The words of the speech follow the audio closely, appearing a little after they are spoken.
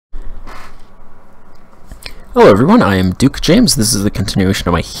Hello everyone, I am Duke James. This is the continuation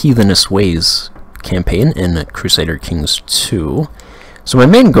of my Heathenous Ways campaign in Crusader Kings 2. So my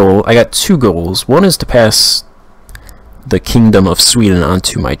main goal, I got two goals. One is to pass the Kingdom of Sweden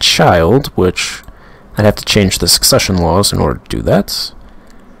onto my child, which I'd have to change the succession laws in order to do that.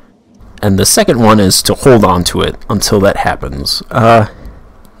 And the second one is to hold on to it until that happens. I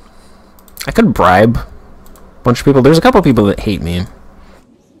could bribe a bunch of people. There's a couple people that hate me.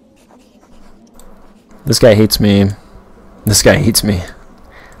 This guy hates me. This guy hates me.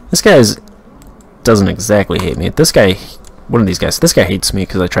 This guy doesn't exactly hate me. This guy, one of these guys, this guy hates me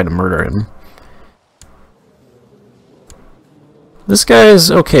because I tried to murder him. This guy is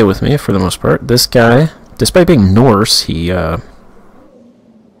okay with me for the most part. This guy, despite being Norse, he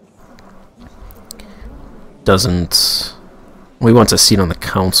doesn't. He wants a seat on the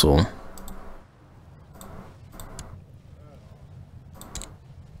council.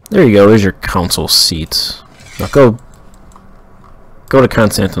 There you go, there's your council seat. Now go to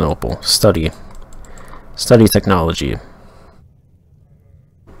Constantinople. Study technology.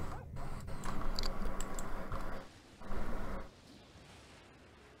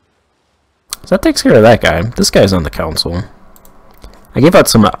 So that takes care of that guy. This guy's on the council. I gave out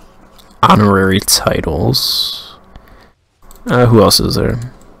some honorary titles. Who else is there?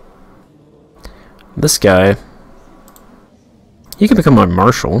 This guy. He can become a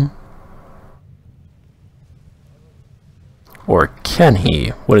marshal. Or can he?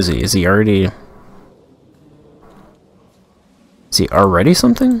 What is he? Is he already... Is he already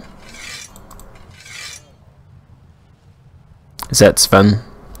something? Is that Sven?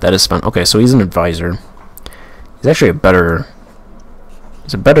 That is Sven. Okay, so he's an advisor. He's actually a better...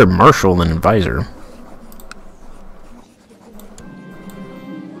 He's a better marshal than advisor.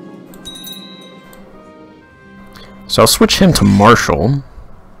 So I'll switch him to marshal.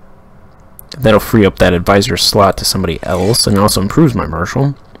 That'll free up that advisor slot to somebody else, and also improves my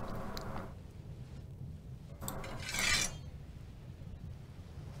marshal.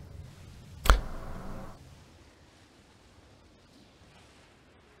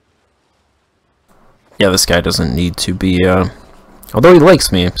 Yeah, this guy doesn't need to be, although he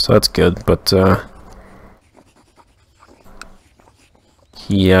likes me, so that's good, but, I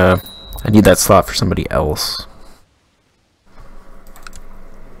need that slot for somebody else.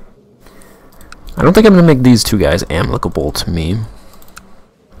 I don't think I'm going to make these two guys amicable to me.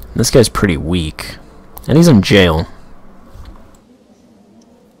 This guy's pretty weak. And he's in jail.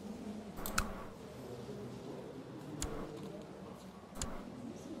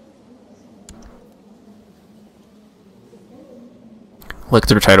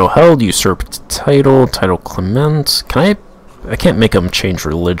 Lictor title held, usurped title, title Clement. I can't make him change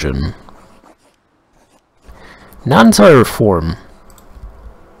religion. Not until I reform.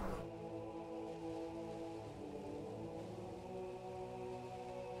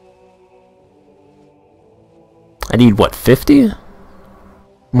 I need, what, 50?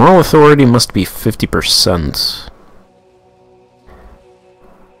 Moral authority must be 50%.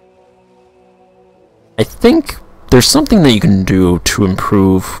 I think there's something that you can do to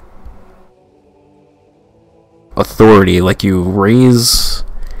improve authority, like you raise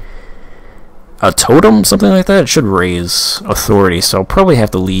a totem, something like that. It should raise authority, so I'll probably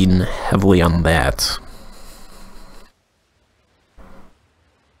have to lean heavily on that.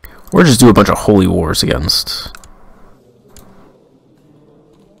 Or just do a bunch of holy wars against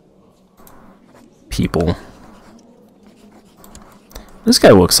people. This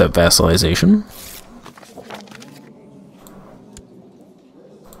guy will accept vassalization.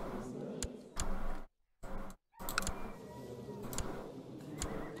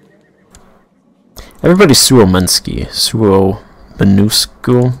 Everybody's Suomensky.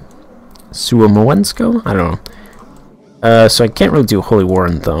 Suomowensko? I don't know. So I can't really do a holy war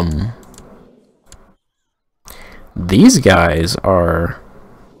on them. These guys are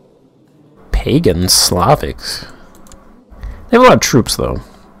pagan Slavics. They have a lot of troops, though.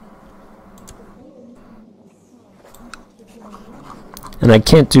 And I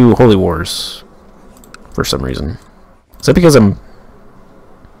can't do holy wars for some reason. Is that because I'm...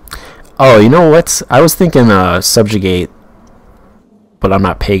 Oh, you know what? I was thinking subjugate, but I'm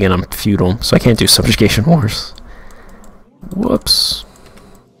not pagan, I'm feudal, so I can't do subjugation wars. Whoops.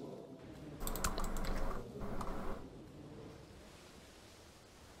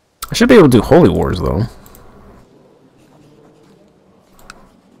 I should be able to do holy wars, though.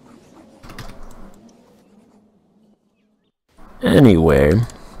 Anyway.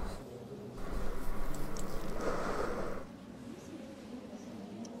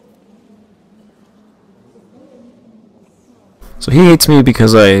 So he hates me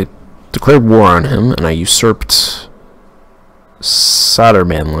because I declared war on him, and I usurped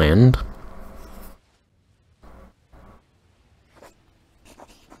Soderman land.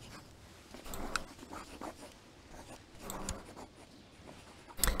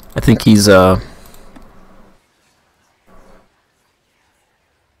 I think he's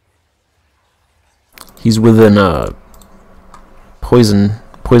within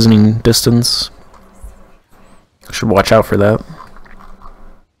poisoning distance. I should watch out for that.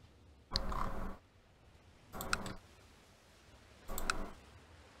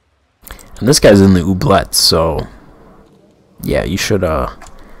 And this guy's in the oublette, so yeah, you should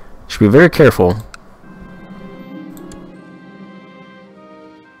be very careful.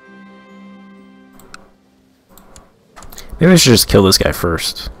 Maybe I should just kill this guy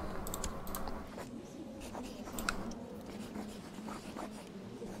first.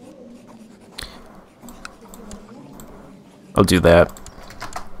 I'll do that.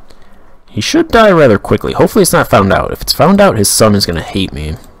 He should die rather quickly. Hopefully it's not found out. If it's found out, his son is going to hate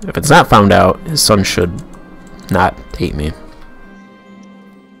me. If it's not found out, his son should not hate me.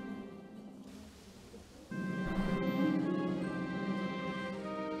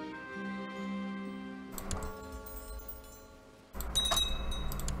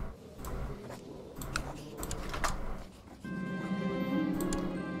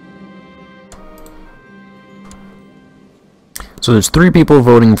 So there's 3 people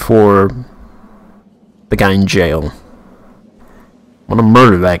voting for the guy in jail. I want to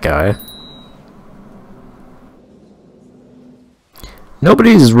murder that guy.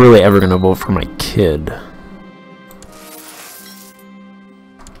 Nobody's really ever going to vote for my kid. I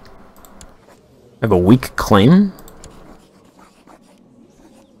have a weak claim?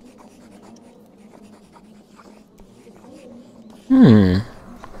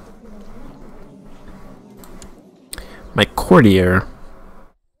 My courtier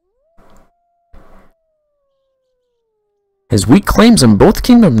has weak claims in both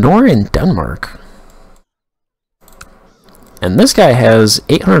Kingdom of Norway and Denmark. And this guy has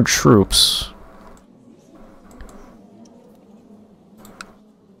 800 troops.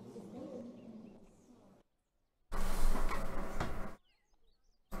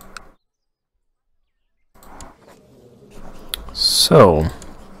 So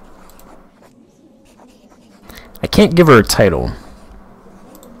I can't give her a title.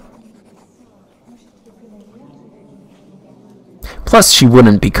 Plus, she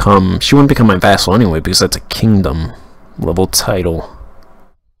wouldn't become my vassal anyway, because that's a kingdom level title.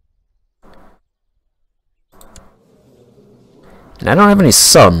 And I don't have any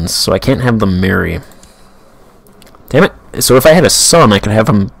sons, so I can't have them marry. Damn it! So if I had a son, I could have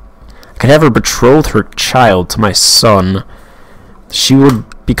her betroth her child to my son. She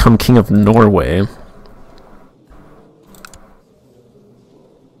would become king of Norway.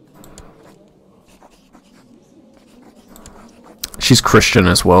 She's Christian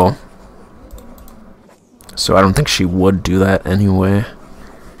as well, so I don't think she would do that anyway.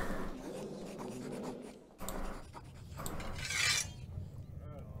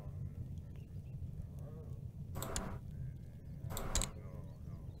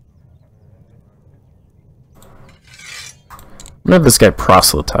 I'm gonna have this guy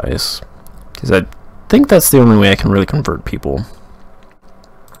proselytize, because I think that's the only way I can really convert people.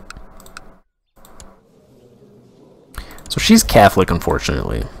 So she's Catholic,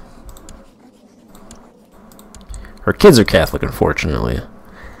 unfortunately. Her kids are Catholic, unfortunately.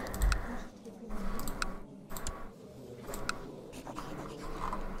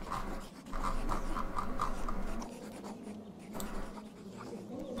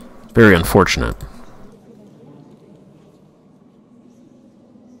 Very unfortunate.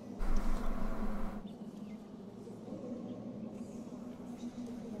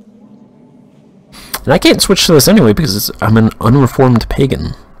 And I can't switch to this anyway because I'm an unreformed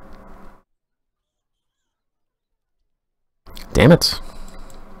pagan. Damn it.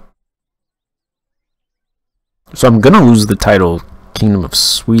 So I'm gonna lose the title Kingdom of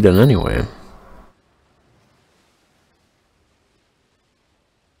Sweden anyway.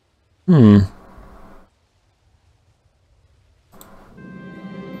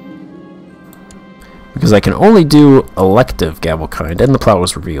 Because I can only do elective Gavelkind, and the plot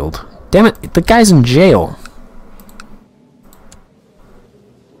was revealed. Damn it, the guy's in jail.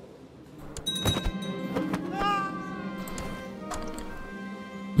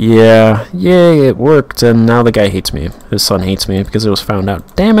 Yeah, yay, it worked, and now the guy hates me. His son hates me because it was found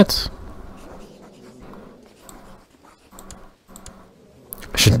out. Damn it.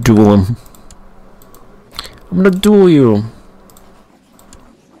 I should duel him. I'm gonna duel you.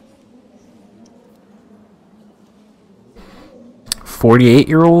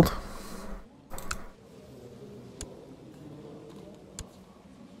 "48-year-old?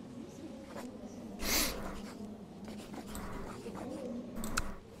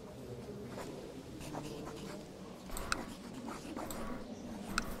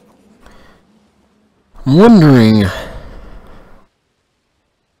 I'm wondering...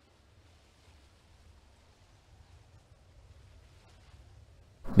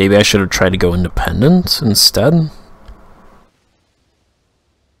 maybe I should have tried to go independent instead.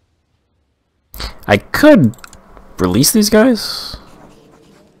 I could release these guys.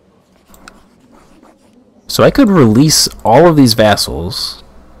 So I could release all of these vassals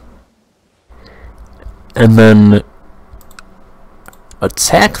and then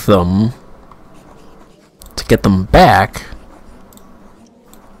attack them to get them back.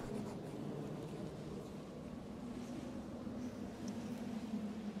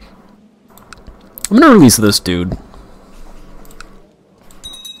 I'm gonna release this dude.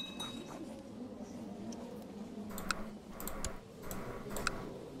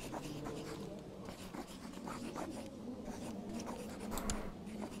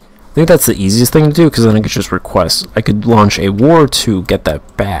 I think that's the easiest thing to do, because then I could just request. I could launch a war to get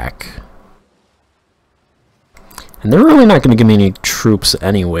that back. And they're really not going to give me any troops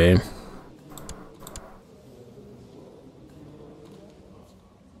anyway.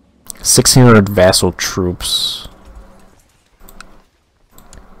 $1,600 vassal troops.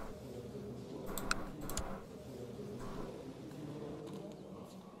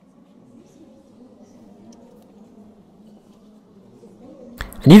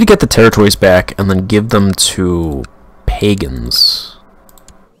 I need to get the territories back and then give them to pagans.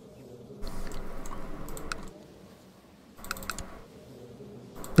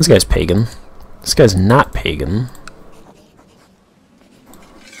 This guy's pagan. This guy's not pagan.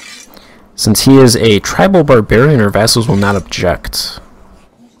 Since he is a tribal barbarian, our vassals will not object.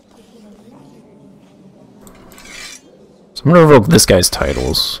 So I'm going to revoke this guy's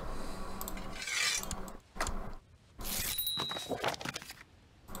titles.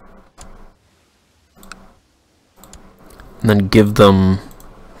 And then give them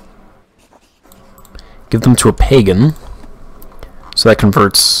to a pagan. So that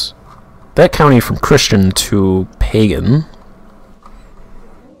converts that county from Christian to pagan.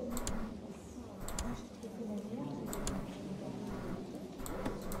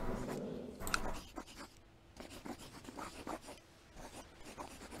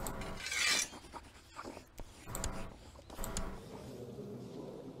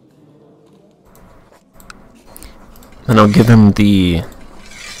 And I'll give him the...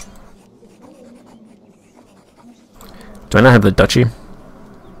 do I not have the duchy? It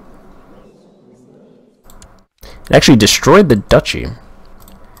actually destroyed the duchy.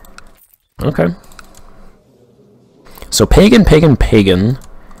 Okay. So pagan, pagan, pagan,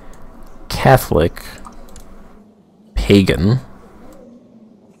 Catholic, pagan,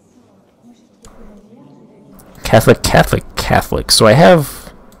 Catholic, Catholic, Catholic. So I have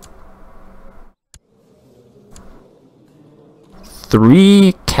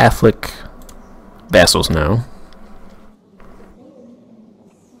 3 Catholic vassals now.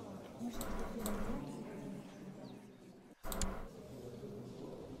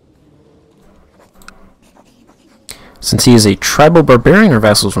 Since he is a tribal barbarian, our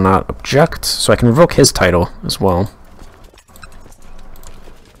vassals will not object, so I can revoke his title as well.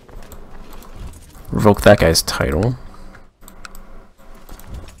 Revoke that guy's title.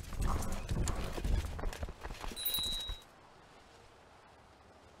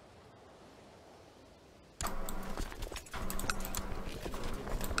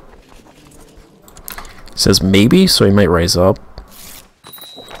 Says maybe, so he might rise up.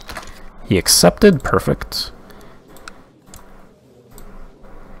 He accepted, perfect.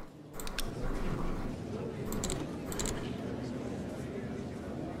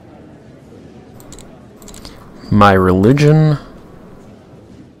 My religion.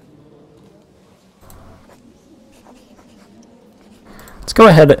 Let's go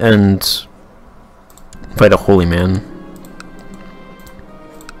ahead and invite a holy man.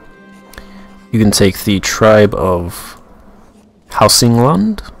 You can take the tribe of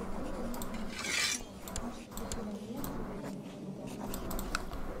Hälsingland.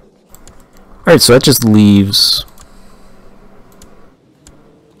 Alright, so that just leaves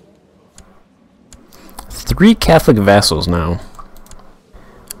 3 Catholic vassals now.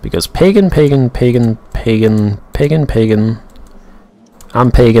 Because pagan, pagan, pagan, pagan, pagan, pagan.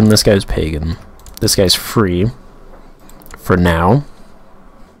 I'm pagan, this guy's pagan. This guy's free. For now.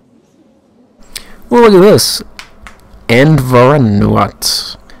 Well, look at this. And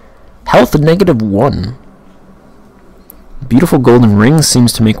Varangian. Health -1. Beautiful golden ring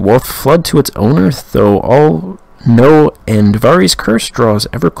seems to make wealth flood to its owner, though all know Andvari's curse draws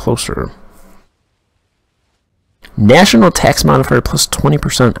ever closer. National tax modifier plus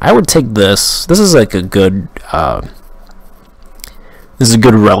 20%. I would take this. This is like a good this is a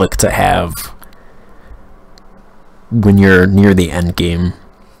good relic to have when you're near the end game.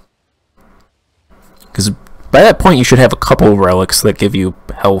 Because by that point you should have a couple of relics that give you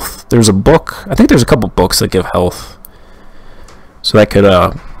health. There's a book. I think there's a couple books that give health. So that could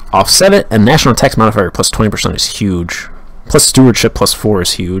offset it. And national tax modifier plus 20% is huge. Plus stewardship plus 4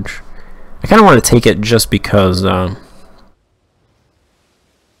 is huge. I kind of want to take it just because...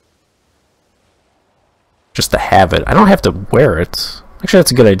 just to have it. I don't have to wear it. Actually,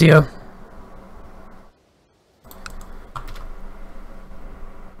 that's a good idea.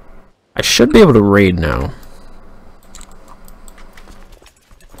 I should be able to raid now.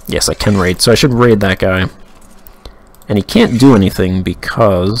 Yes, I can raid, so I should raid that guy. And he can't do anything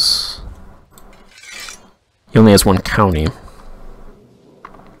because he only has one county.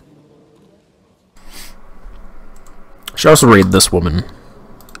 I should also raid this woman.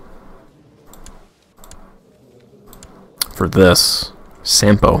 For this,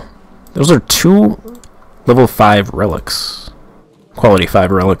 Sampo. Those are 2 level 5 relics. Quality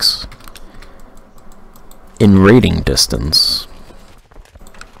 5 relics. In raiding distance.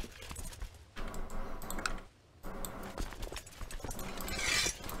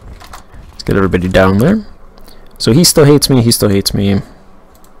 Let's get everybody down there. So he still hates me, he still hates me.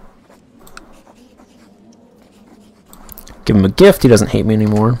 Give him a gift, he doesn't hate me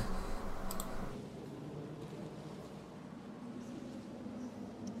anymore.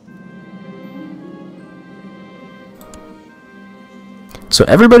 So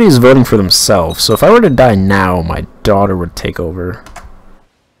everybody is voting for themselves. So if I were to die now, my daughter would take over.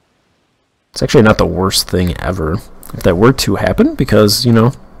 It's actually not the worst thing ever if that were to happen, because, you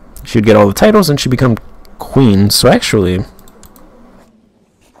know, she'd get all the titles and she'd become queen. So actually,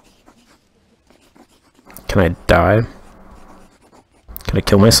 can I die? Can I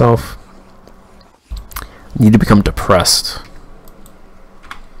kill myself? I need to become depressed.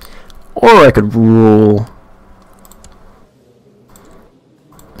 Or I could rule...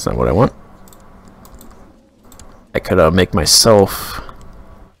 That's not what I want. I could make myself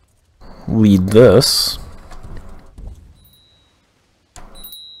lead this.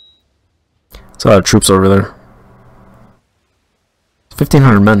 It's a lot of troops over there.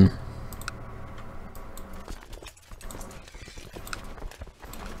 1,500 men.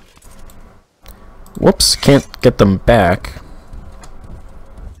 Whoops, can't get them back.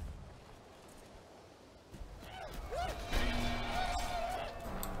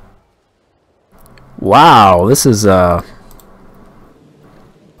 Wow, this is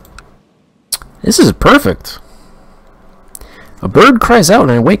perfect. A bird cries out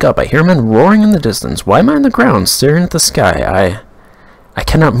and I wake up. I hear men roaring in the distance. Why am I on the ground staring at the sky? I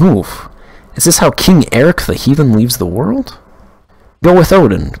cannot move. Is this how King Erik the Heathen leaves the world? Go with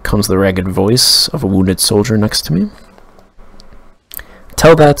Odin, comes the ragged voice of a wounded soldier next to me.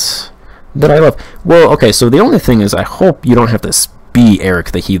 Tell that I love. Well, okay, so the only thing is I hope you don't have to be Erik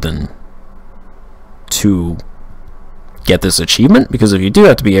the Heathen to get this achievement, because if you do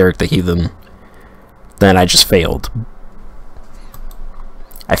have to be Erik the Heathen, then I just failed.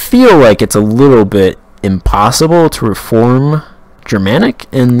 I feel like it's a little bit impossible to reform Germanic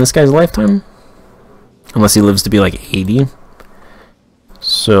in this guy's lifetime, unless he lives to be like 80.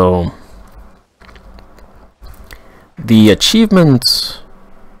 So the achievement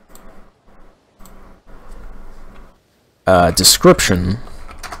description,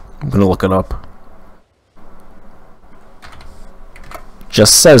 I'm gonna look it up,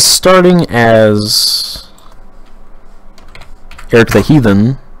 just says starting as Erik the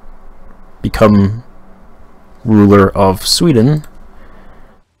Heathen, become ruler of Sweden,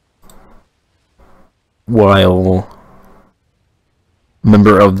 while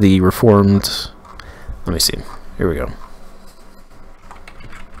member of the reformed... Let me see. Here we go.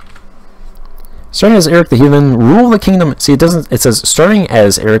 Starting as Erik the Heathen, rule the kingdom... See, it says, starting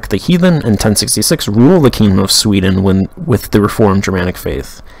as Erik the Heathen in 1066, rule the kingdom of Sweden with the reformed Germanic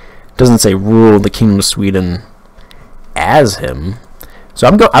faith. It doesn't say rule the kingdom of Sweden as him. So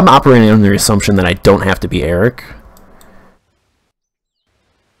I'm operating under the assumption that I don't have to be Erik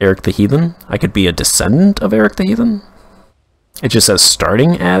the Heathen. I could be a descendant of Erik the Heathen. It just says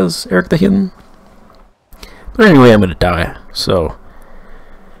starting as Erik the Heathen. But anyway, I'm gonna die, so...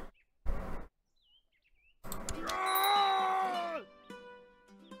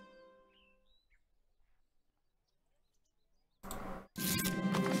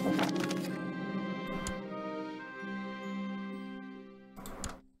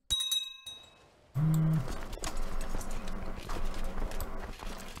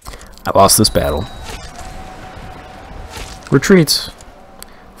 I lost this battle. Retreat.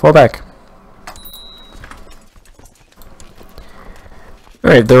 Fall back.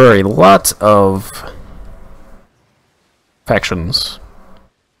 Alright, there are a lot of factions.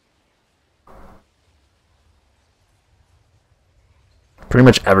 Pretty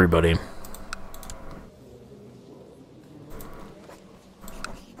much everybody.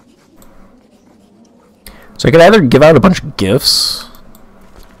 So I could either give out a bunch of gifts,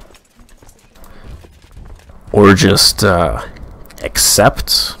 or just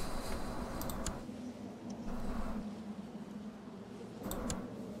accept.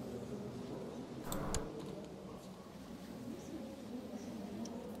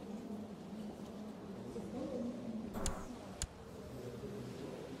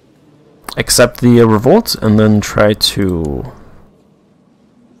 Accept the revolt and then try to... Well,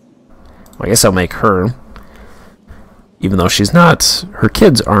 I guess I'll make her. Even though she's not... Her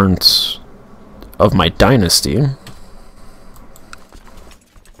kids aren't of my dynasty.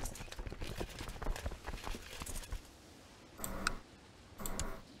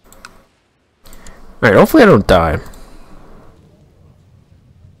 Alright, hopefully I don't die.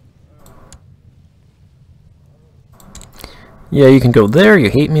 Yeah, you can go there. You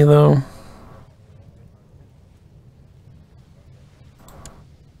hate me, though.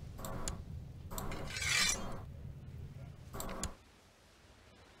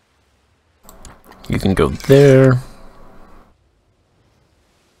 You can go there.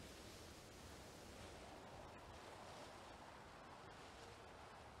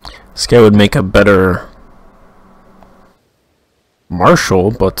 This guy would make a better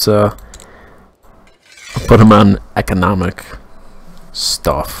marshal, but I'll put him on economic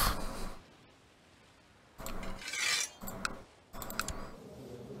stuff.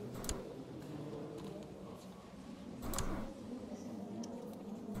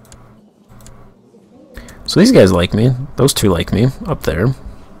 So these guys like me. Those two like me up there.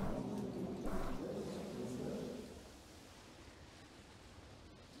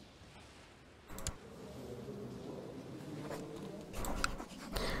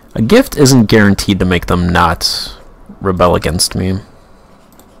 A gift isn't guaranteed to make them not rebel against me.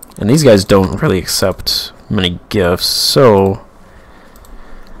 And these guys don't really accept many gifts, so...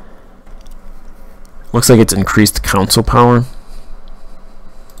 Looks like it's increased council power.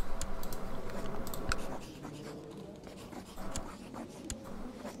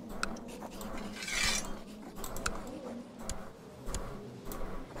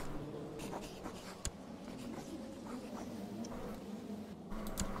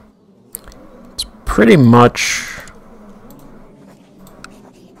 Pretty much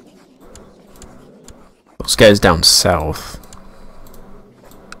those guys down south.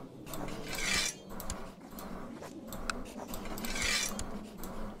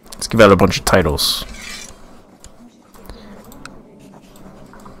 Let's give out a bunch of titles.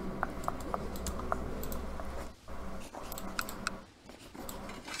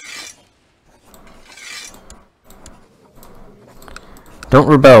 Don't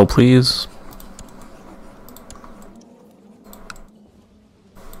rebel, please.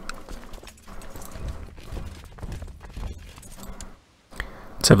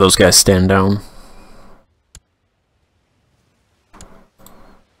 Let's have those guys stand down.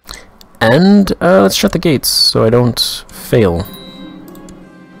 And let's shut the gates so I don't fail.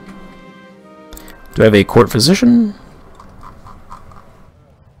 Do I have a court physician?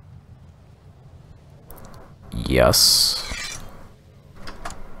 Yes.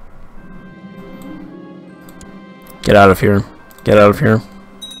 Get out of here. Get out of here.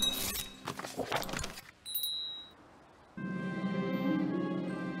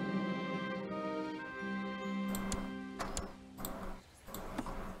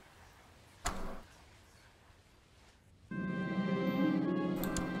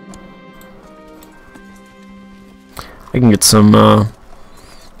 I can get some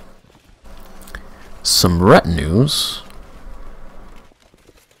retinues.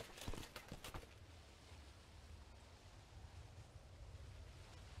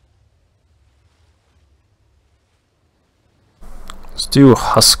 Let's do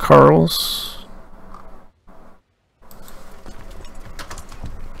Huskarls.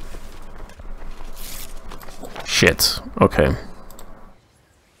 Shit. Okay.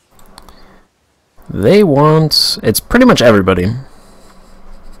 They want... It's pretty much everybody.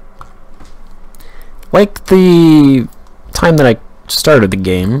 Like the time that I started the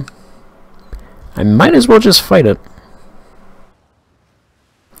game, I might as well just fight it.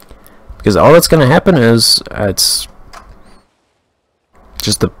 Because all that's going to happen is it's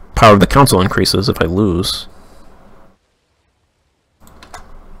just the power of the council increases if I lose.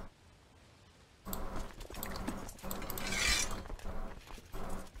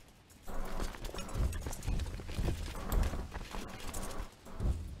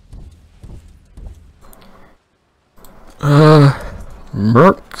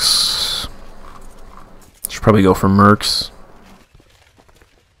 Mercs. Should probably go for Mercs.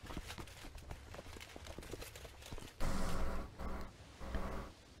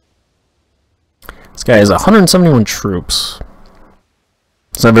 This guy has 171 troops.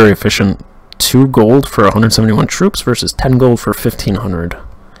 It's not very efficient. 2 gold for 171 troops versus 10 gold for 1,500.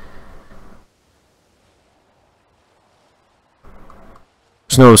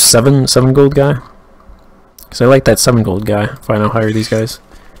 There's no 7 gold guy? Because I like that 7 gold guy, if I now hire these guys.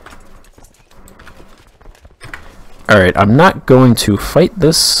 Alright, I'm not going to fight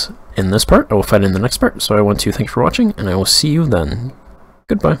this in this part. I will fight in the next part. So I want to thank you for watching, and I will see you then.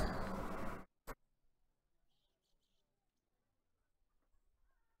 Goodbye.